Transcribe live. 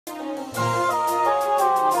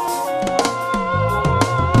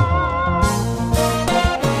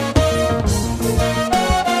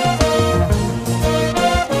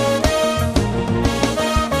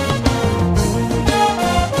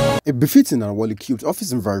A befitting and well-equipped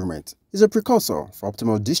office environment is a precursor for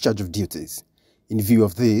optimal discharge of duties. In view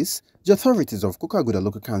of this, the authorities of Coker Aguda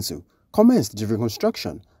Local Council commenced the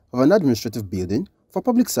reconstruction of an administrative building for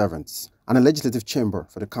public servants and a legislative chamber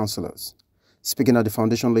for the councillors. Speaking at the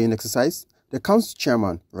foundation laying exercise, the council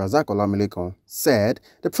chairman, Rasaq Olamilekan, said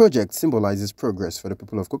the project symbolizes progress for the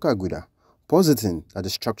people of Coker Aguda, positing that the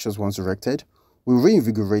structures once erected will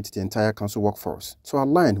reinvigorate the entire council workforce to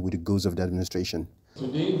align with the goals of the administration.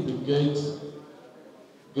 Today, we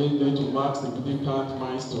going to mark the significant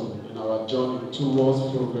milestone in our journey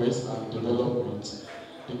towards progress and development.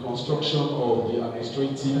 The construction of the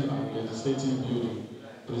administrative and legislative building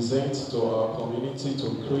presents to our community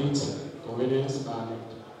to create convenience and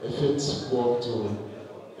effective work to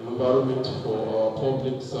environment for our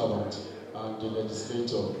public servant and the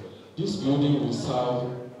legislator. This building will serve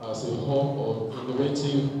as a hub of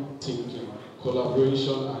innovative thinking,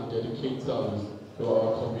 collaboration, and dedicated service to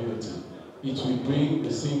our community. It will bring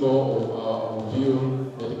a symbol of our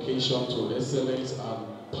unreal dedication to excellence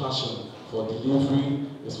and passion for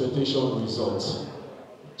delivering expectation results.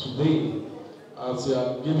 Today, as we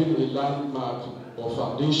are giving a landmark or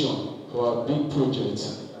foundation for our big project,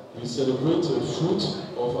 we celebrate the fruit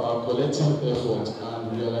of our collective effort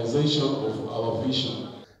and realization of our vision.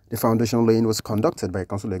 The foundation laying was conducted by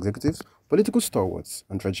council executives, political stalwarts,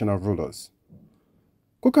 and traditional rulers.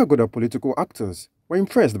 Coker Aguda political actors were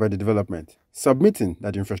impressed by the development, submitting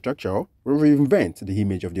that the infrastructure will reinvent the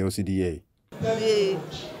image of the Lcda. The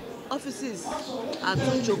offices are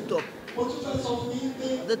too choked up.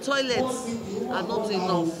 The toilets are not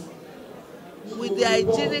enough. With the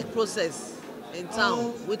hygienic process in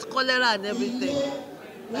town, with cholera and everything,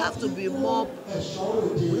 we have to be more.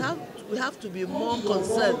 We have to be more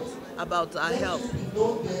concerned about our health.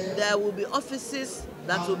 There will be offices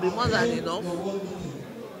that will be more than enough.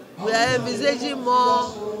 We are envisaging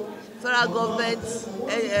more federal government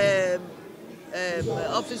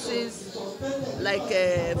offices, like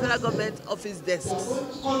federal government office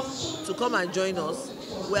desks, to come and join us.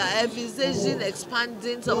 We are envisaging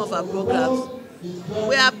expanding some of our programs.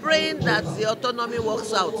 We are praying that the autonomy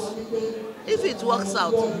works out. If it works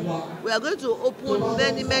out, we are going to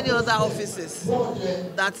open many other offices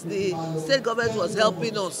that the state government was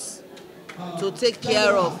helping us to take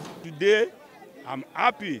care of. Today, I'm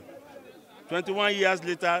happy, 21 years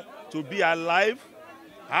later, to be alive,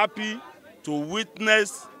 happy to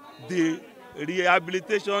witness the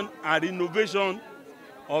rehabilitation and innovation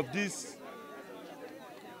of this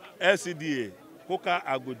Lcda, Coker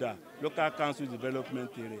Aguda Local Council Development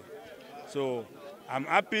Area. So I'm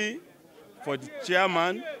happy for the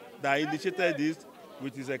chairman that initiated this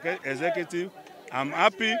with his executive. I'm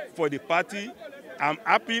happy for the party. I'm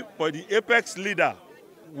happy for the apex leader.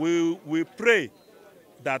 We pray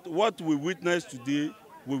that what we witness today,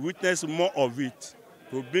 we witness more of it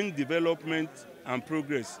to bring development and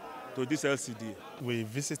progress to this Lcda. We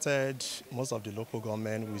visited most of the local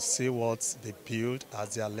government. We see what they build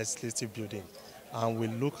as their legislative building. And we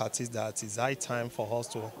look at it that it's high time for us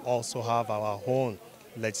to also have our own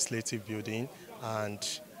legislative building.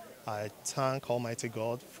 And I thank Almighty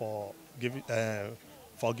God for giving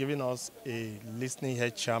us a listening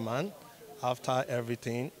head chairman after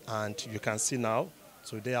everything. And you can see now,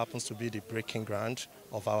 today happens to be the breaking ground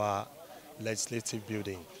of our legislative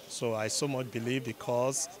building. So I so much believe,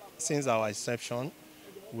 because since our inception,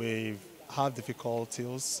 we've had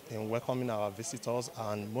difficulties in welcoming our visitors,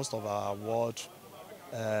 and most of our ward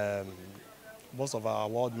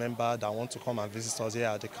members that want to come and visit us here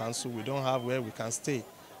at the council, we don't have where we can stay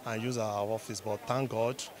and use our office, but thank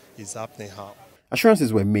God it's happening now.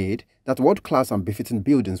 Assurances were made that world-class and befitting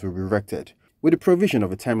buildings will be erected, with the provision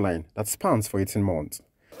of a timeline that spans for 18 months.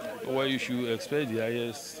 Well, you should expect the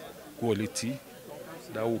highest quality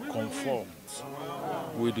that will conform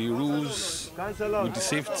with the rules, with the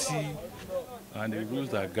safety and the rules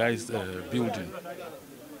that guides the building.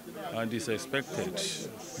 And it's expected,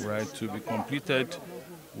 right, to be completed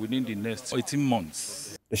within the next 18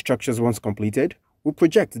 months. The structures, once completed, will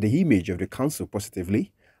project the image of the council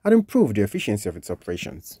positively and improve the efficiency of its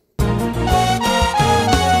operations.